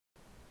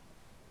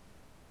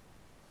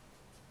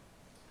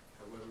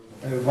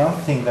One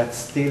thing that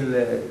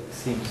still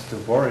seems to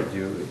worry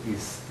you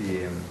is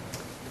the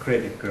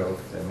credit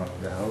growth among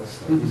the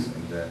households.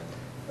 Mm-hmm. And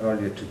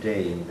earlier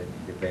today in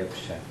the web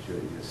chat,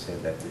 you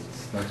said that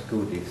it's not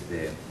good if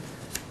the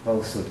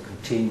household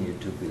continue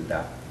to build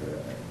up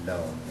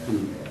loan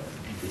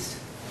this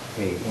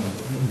in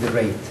the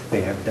rate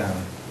they have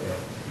done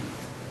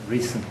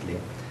recently.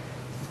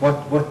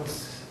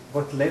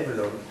 What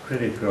level of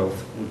credit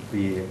growth would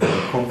be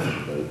more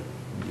comfortable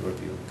in your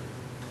view?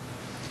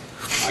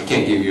 I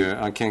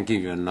can't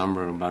give you a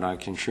number, but I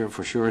can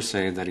for sure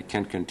say that it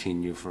can't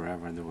continue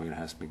forever the way it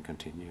has been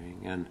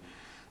continuing.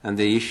 And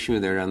the issue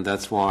there, and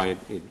that's why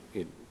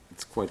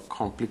it's quite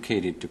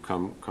complicated to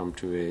come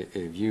to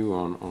a view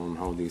on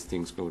how these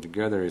things go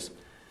together, is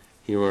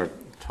here we're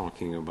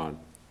talking about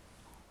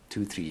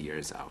 2-3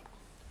 years out.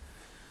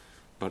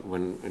 But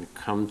when it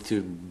comes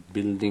to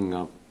building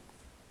up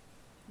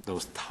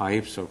those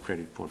types of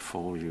credit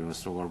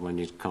portfolios, or when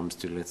it comes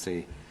to, let's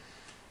say,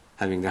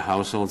 having the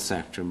household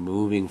sector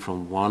moving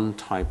from one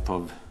type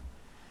of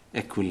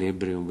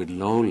equilibrium with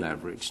low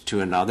leverage to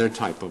another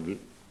type of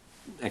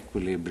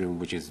equilibrium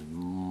which is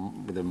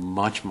with a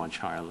much, much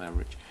higher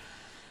leverage,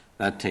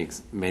 that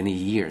takes many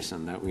years,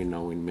 and that we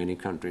know in many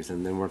countries.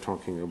 And then we're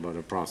talking about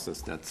a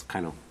process that's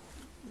kind of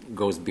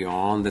goes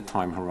beyond the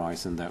time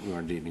horizon that we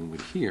are dealing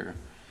with here.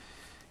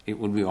 It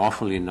would be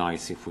awfully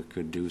nice if we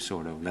could do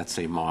sort of, let's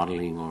say,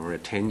 modeling over a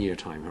 10-year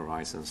time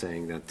horizon,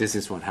 saying that this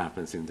is what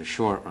happens in the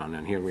short run,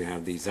 and here we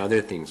have these other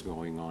things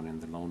going on in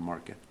the loan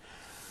market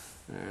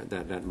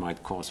that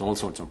might cause all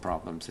sorts of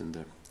problems in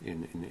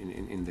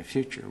the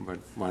future. But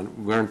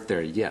we aren't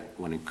there yet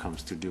when it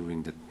comes to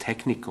doing the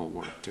technical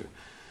work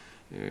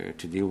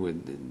to deal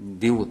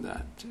with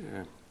that,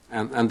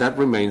 and that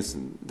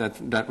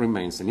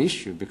remains an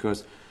issue,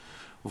 because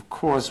of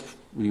course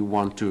we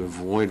want to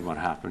avoid what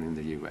happened in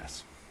the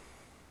U.S.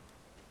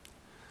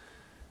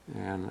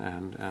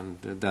 And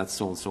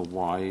that's also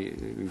why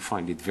we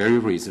find it very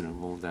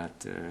reasonable that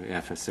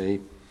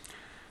FSA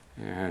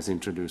has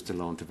introduced a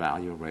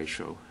loan-to-value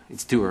ratio.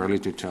 It's too early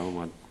to tell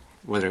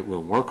whether it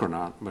will work or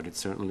not, but it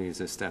certainly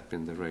is a step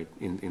in the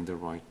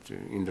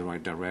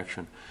right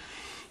direction,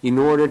 in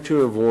order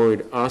to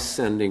avoid us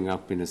ending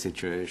up in a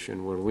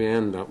situation where we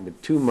end up with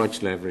too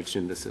much leverage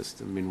in the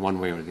system in one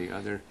way or the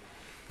other,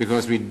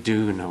 because we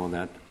do know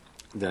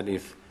that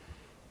if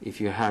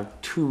you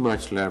have too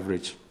much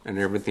leverage and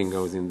everything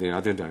goes in the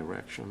other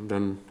direction,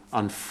 then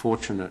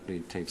unfortunately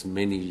it takes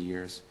many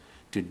years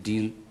to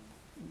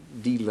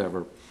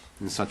de-lever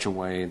in such a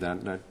way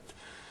that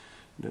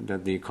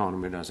the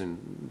economy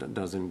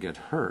doesn't get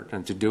hurt.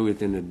 And to do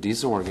it in a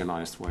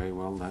disorganized way,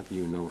 well, that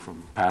you know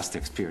from past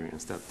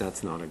experience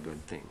that's not a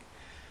good thing.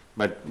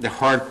 But the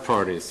hard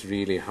part is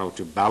really how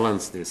to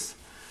balance this,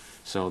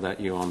 so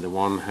that you on the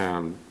one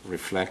hand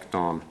reflect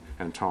on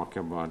and talk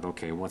about,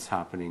 okay, what's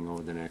happening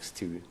over the next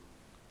 2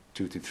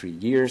 to 3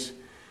 years,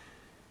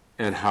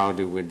 and how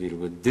do we deal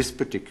with this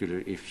particular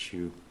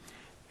issue,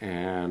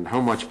 and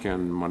how much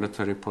can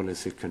monetary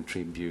policy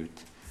contribute,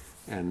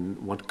 and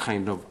what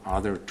kind of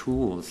other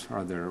tools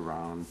are there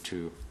around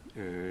to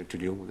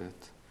deal with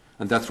it.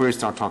 And that's where we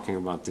start talking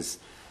about this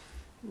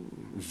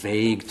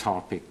vague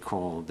topic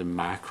called the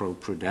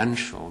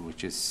macro-prudential,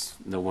 which is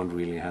no one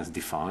really has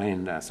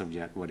defined as of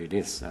yet what it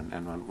is and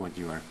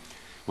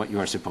what you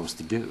are supposed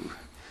to do.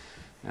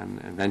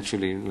 And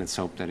eventually, let's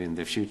hope that in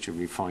the future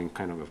we find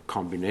kind of a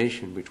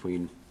combination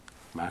between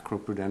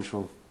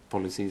macro-prudential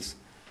policies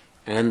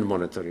and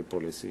monetary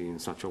policy in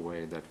such a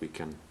way that we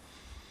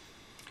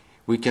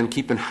can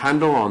keep a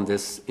handle on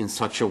this in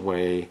such a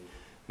way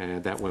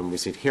that when we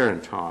sit here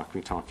and talk,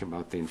 we talk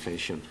about the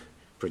inflation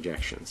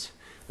projections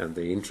and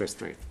the interest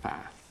rate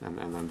path,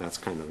 and that's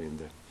kind of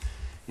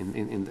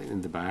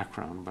in the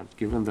background. But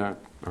given that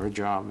our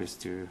job is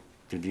to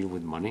deal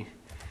with money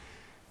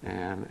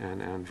and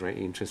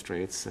interest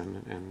rates,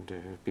 and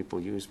people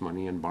use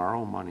money and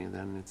borrow money,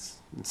 then it's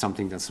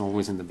something that's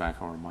always in the back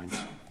of our minds.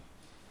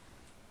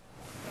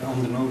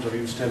 On the note of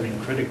you stemming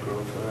credit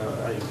growth,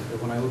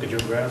 when I look at your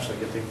graphs, I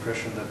get the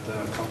impression that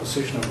the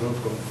composition of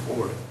growth going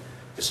forward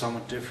is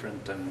somewhat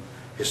different than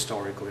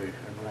historically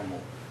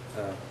normal.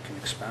 Can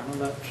you expand on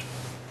that?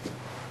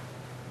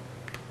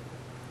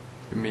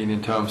 You mean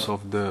in terms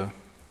of the...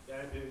 Yeah,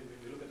 if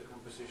you look at the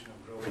composition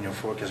of growth in your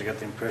forecast, I get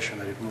the impression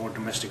that it's more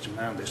domestic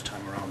demand this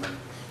time around than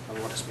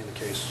what has been the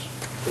case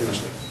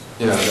previously.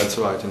 Yeah, that's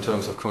right. In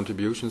terms of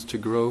contributions to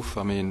growth,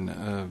 I mean,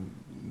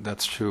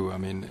 that's true. I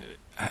mean,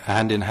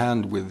 hand in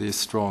hand with this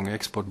strong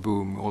export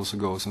boom also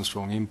goes a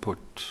strong import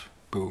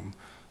boom.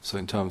 So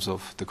in terms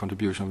of the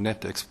contribution of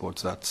net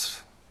exports,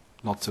 that's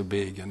not so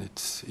big, and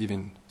it's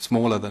even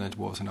smaller than it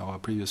was in our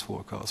previous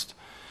forecast.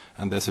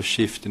 And there's a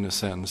shift in a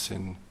sense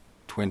in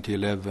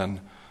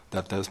 2011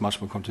 that there's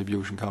much more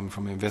contribution coming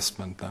from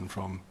investment than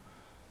from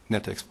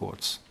net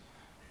exports.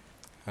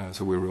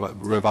 So we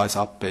revise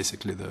up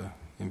basically the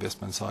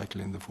investment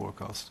cycle in the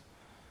forecast.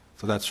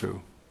 So that's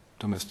true.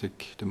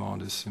 Domestic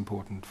demand is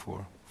important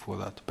for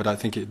that. But I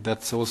think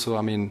that's also,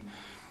 I mean,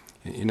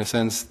 in a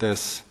sense,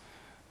 there's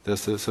a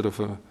sort of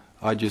a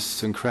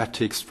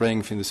idiosyncratic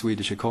strength in the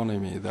Swedish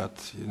economy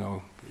that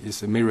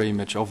is a mirror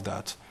image of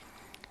that,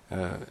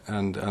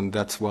 and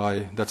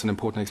that's an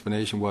important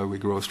explanation why we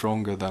grow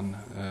stronger than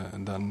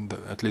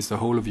at least the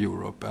whole of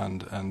Europe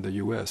and the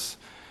US.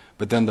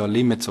 But then there are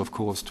limits, of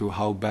course, to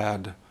how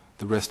bad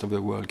the rest of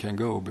the world can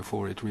go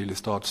before it really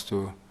starts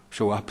to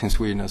show up in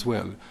Sweden as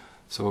well.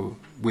 So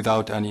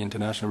without any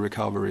international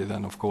recovery,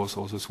 then of course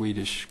also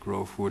Swedish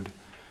growth would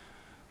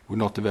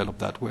not develop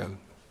that well.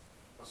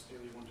 But still,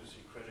 you want to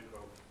see credit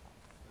growth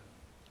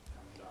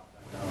coming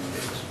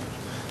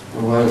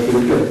down. Well, if you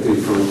look at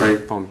it from a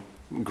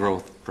credit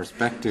growth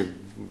perspective,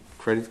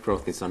 credit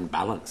growth is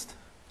unbalanced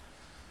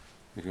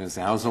because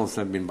the households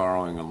have been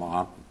borrowing a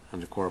lot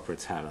and the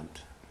corporates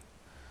haven't.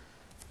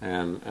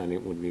 And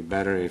it would be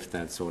better if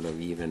that sort of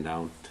evened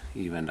out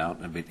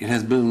a bit. It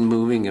has been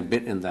moving a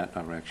bit in that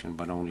direction,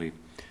 but only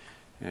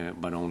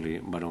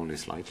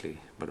slightly.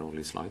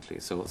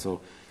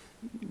 So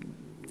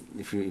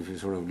if you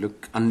sort of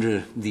look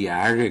under the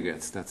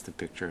aggregates, that's the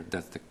picture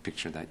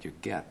that you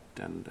get,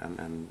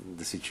 and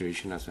the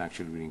situation has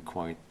actually been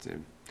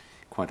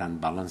quite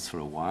unbalanced for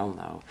a while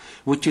now,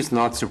 which is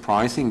not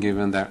surprising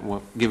given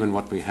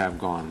what we have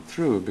gone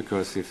through,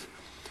 because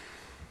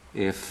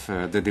if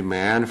the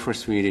demand for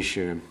Swedish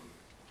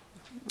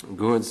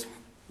goods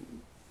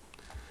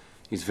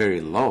is very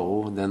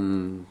low,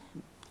 then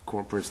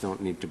corporates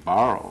don't need to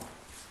borrow.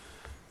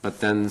 But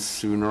then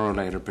sooner or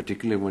later,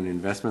 particularly when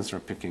investments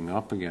are picking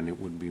up again, it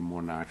would be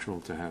more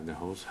natural to have the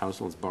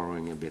households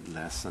borrowing a bit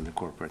less and the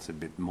corporates a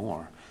bit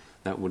more.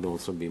 That would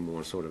also be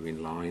more sort of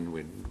in line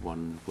with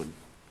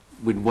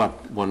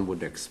what one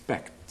would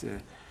expect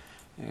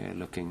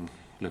looking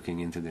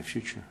into the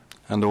future.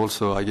 And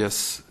also, I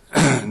guess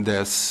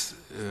there's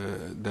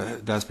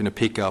been a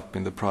pickup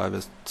in the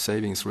private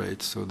savings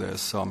rate, so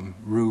there's some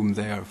room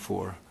there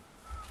for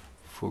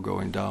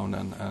going down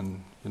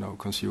and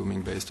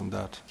consuming based on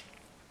that.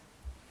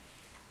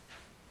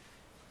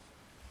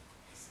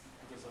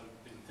 Because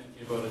I've been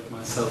thinking about it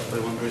myself, I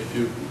wonder if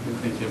you've been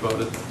thinking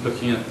about it,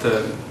 looking at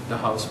the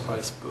house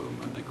price boom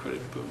and the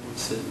credit boom we've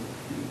seen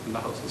in the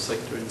household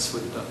sector in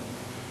Sweden.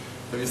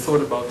 Have you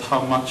thought about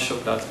how much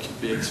of that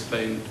could be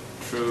explained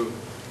through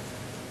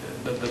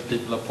that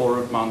people have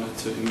borrowed money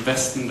to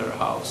invest in their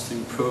house, to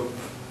improve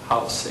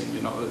housing?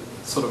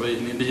 Sort of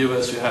in the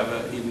US you have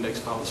an index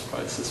for house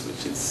prices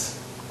which is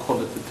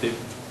qualitative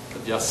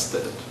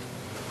adjusted.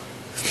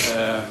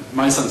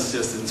 My sense is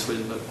just in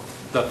Sweden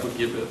that would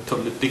give a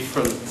totally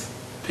different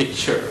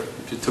picture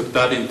if you took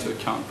that into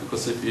account,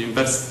 because if you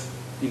invest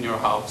in your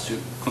house, you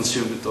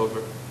consume it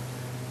over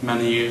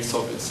many years,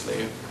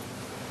 obviously.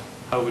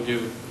 How would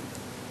you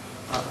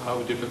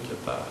look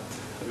at that?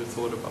 Have you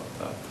thought about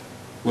that?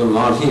 Well,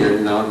 not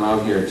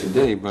here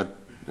today, but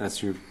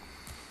as you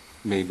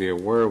may be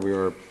aware,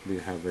 we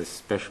have a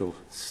special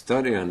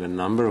study and a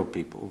number of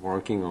people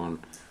working on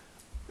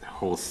a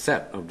whole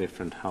set of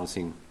different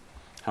housing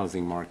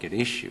market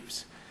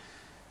issues,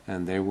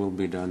 and they will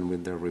be done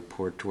with their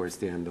report towards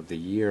the end of the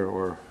year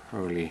or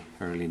early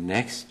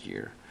next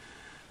year,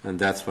 and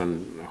that's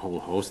when a whole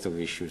host of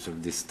issues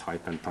of this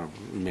type and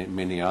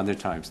many other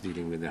types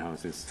dealing with the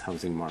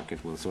housing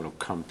market will sort of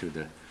come to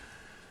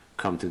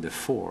the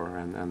fore,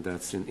 and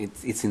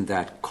it's in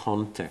that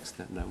context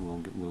that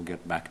we'll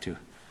get back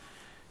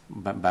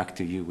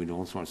to you with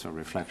all sorts of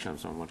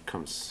reflections on what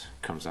comes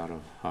out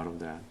of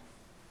that.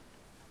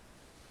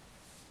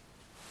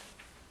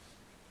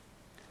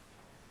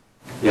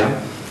 Yeah.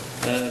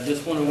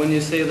 Just wonder, when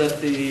you say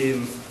that the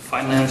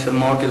financial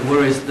market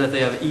worries that they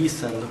have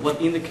eased, what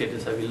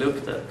indicators have you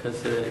looked at?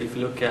 Because if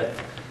you look at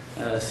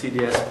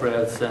CDS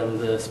spreads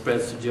and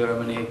spreads to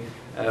Germany,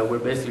 we're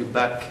basically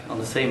back on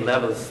the same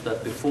levels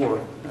that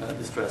before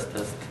the stress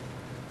test.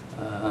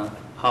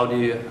 How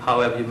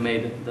have you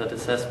made that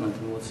assessment,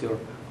 and what's your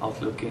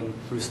outlook in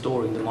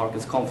restoring the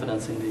market's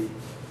confidence in the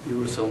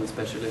Eurozone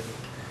especially?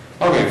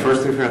 Okay,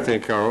 first if I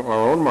take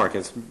our own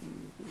markets,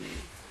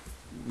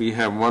 we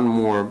have one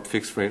more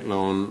fixed rate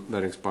loan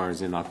that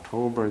expires in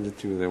October. The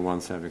two other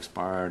ones have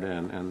expired,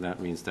 and that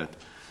means that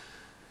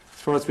as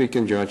far as we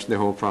can judge, the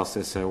whole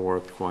process has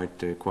worked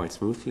quite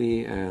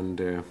smoothly,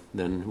 and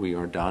then we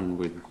are done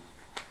with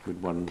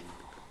what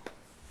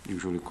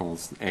usually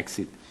calls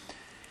exit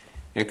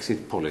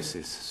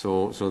policies.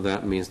 So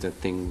that means that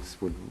things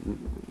would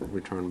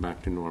return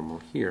back to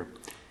normal here.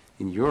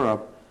 In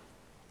Europe,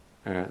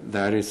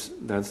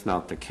 that's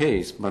not the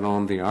case. But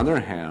on the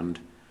other hand,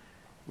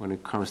 when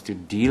it comes to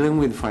dealing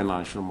with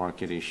financial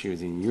market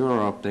issues in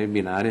Europe, they've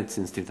been at it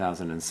since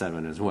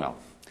 2007 as well.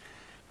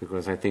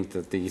 Because I think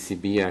that the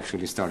ECB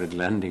actually started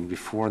lending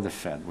before the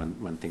Fed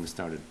when things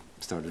started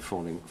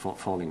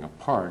falling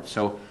apart.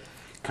 So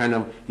kind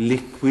of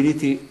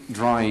liquidity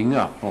drying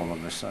up all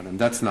of a sudden,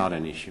 that's not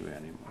an issue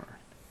anymore.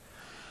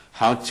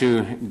 How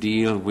to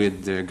deal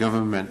with the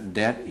government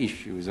debt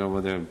issues over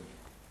the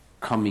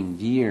coming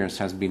years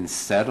has been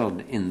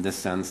settled in the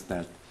sense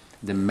that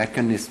the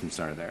mechanisms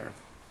are there.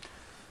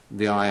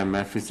 The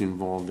IMF is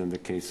involved in the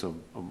case of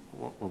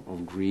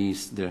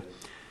Greece. The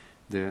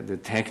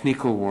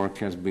technical work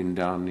has been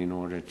done in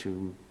order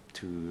to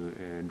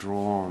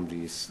draw on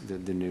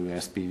the new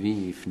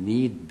SPV if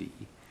need be,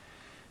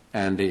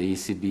 and the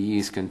ECB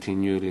is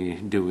continually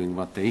doing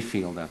what they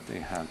feel that they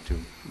have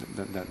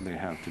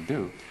to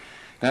do.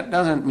 That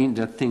doesn't mean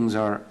that things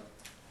are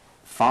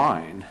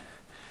fine,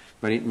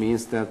 but it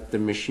means that the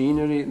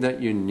machinery that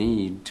you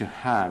need to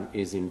have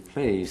is in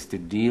place to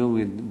deal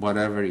with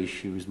whatever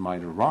issues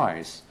might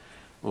arise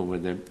over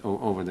the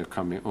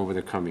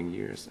coming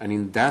years. And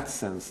in that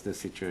sense, the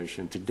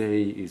situation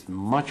today is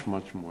much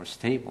more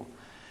stable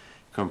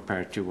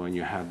compared to when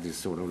you had this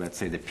sort of, let's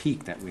say, the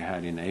peak that we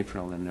had in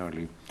April and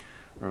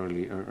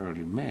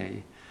early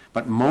May.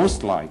 But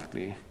most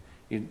likely,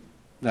 it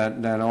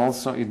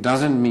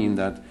doesn't mean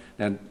that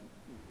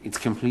it's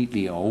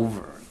completely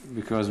over,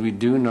 because we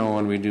do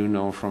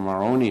know from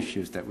our own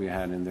issues that we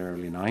had in the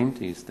early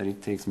 90s that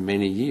it takes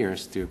many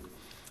years to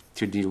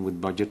deal with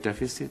budget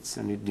deficits,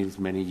 and it takes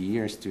many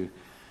years to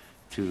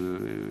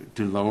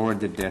lower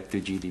the debt to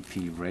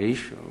GDP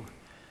ratio.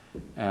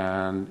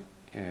 And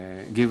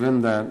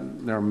given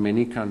that there are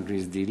many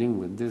countries dealing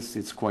with this,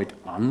 it's quite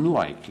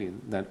unlikely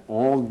that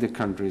all the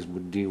countries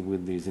would deal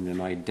with this in an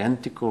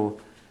identical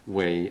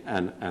way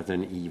and at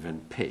an even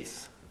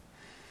pace.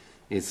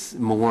 It's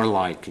more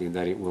likely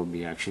that it will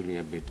be actually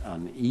a bit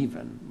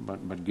uneven.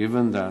 But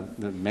given that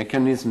the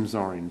mechanisms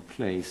are in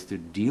place to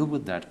deal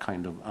with that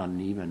kind of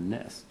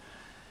unevenness,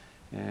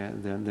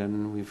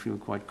 then we feel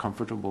quite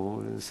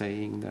comfortable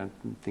saying that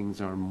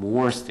things are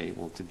more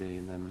stable today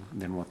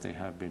than what they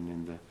have been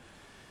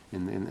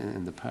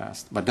in the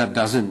past. But that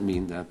doesn't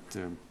mean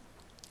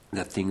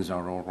that things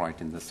are all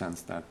right in the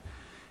sense that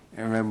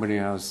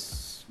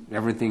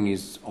everything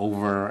is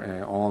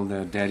over, all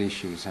the debt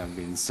issues have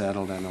been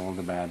settled, and all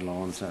the bad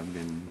loans have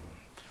been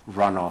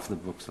run off the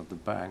books of the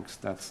banks.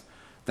 That's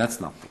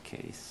not the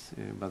case,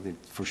 but it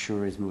for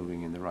sure is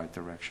moving in the right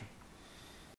direction.